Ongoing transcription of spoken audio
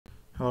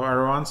Hello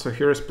everyone, so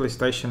here is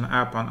PlayStation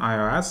app on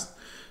iOS.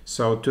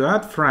 So to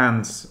add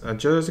friends,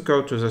 just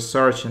go to the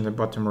search in the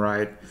bottom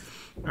right,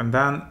 and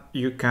then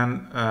you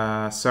can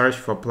search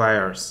for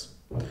players.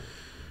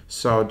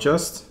 So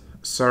just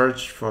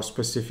search for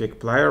specific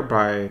player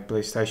by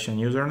PlayStation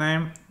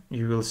username.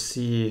 You will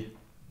see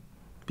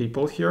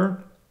people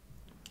here.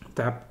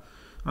 Tap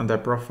on their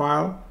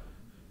profile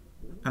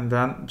and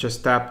then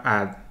just tap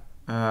add.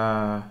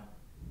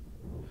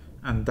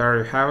 And there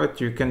you have it.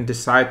 You can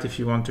decide if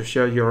you want to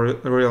share your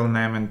real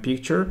name and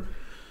picture,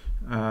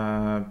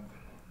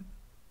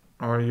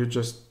 or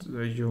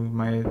you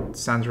may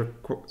send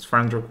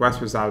friend request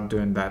without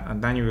doing that,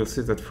 and then you will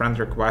see that friend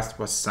request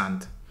was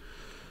sent.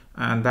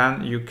 And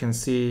then you can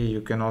see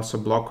you can also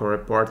block or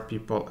report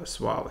people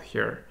as well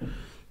here.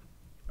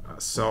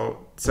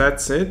 So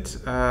that's it,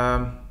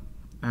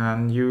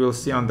 and you will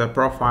see on the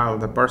profile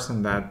the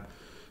person that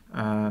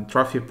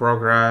trophy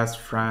progress,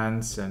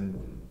 friends,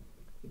 and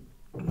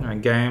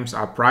games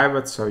are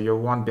private, so you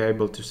won't be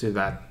able to see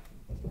that.